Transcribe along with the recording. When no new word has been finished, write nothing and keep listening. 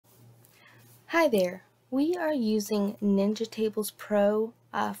Hi there. We are using Ninja Tables Pro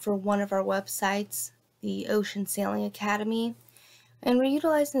for one of our websites, the Ocean Sailing Academy, and we're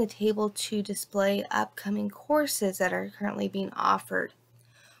utilizing the table to display upcoming courses that are currently being offered.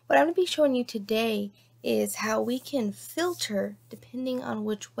 What I'm going to be showing you today is how we can filter depending on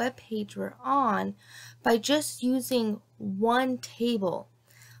which web page we're on by just using one table.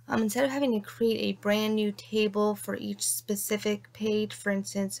 Instead of having to create a brand new table for each specific page, for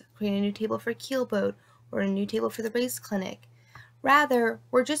instance, create a new table for Keelboat or a new table for the race clinic, rather,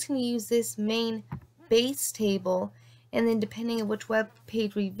 we're just going to use this main base table, and then depending on which web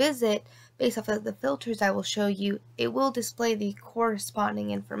page we visit, based off of the filters I will show you, it will display the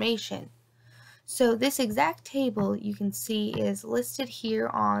corresponding information. So this exact table you can see is listed here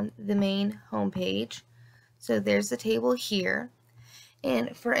on the main home page. So there's the table here.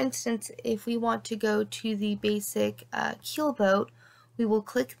 And for instance, if we want to go to the basic Keelboat, we will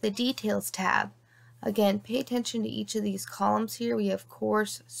click the Details tab. Again, pay attention to each of these columns here. We have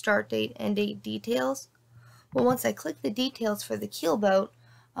course, start date, end date, details. Well, once I click the details for the Keelboat,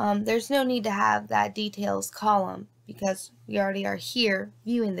 there's no need to have that details column because we already are here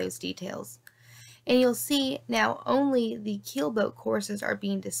viewing those details. And you'll see now only the Keelboat courses are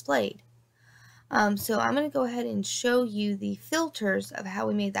being displayed. So I'm going to go ahead and show you the filters of how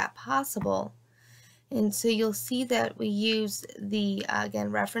we made that possible. And so you'll see that we use the,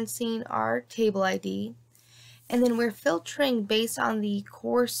 again, referencing our table ID. And then we're filtering based on the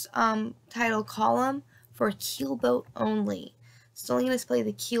course title column for Keelboat only. So only going to display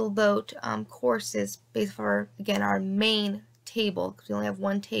the Keelboat courses based on our, again, our main table, because we only have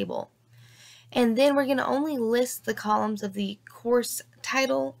one table. And then we're going to only list the columns of the course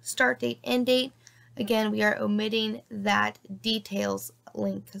title, start date, end date. Again, we are omitting that details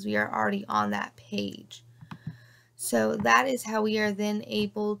link because we are already on that page. So that is how we are then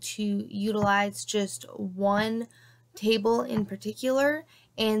able to utilize just one table in particular,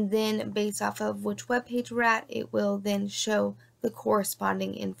 and then based off of which web page we're at, it will then show the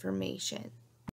corresponding information.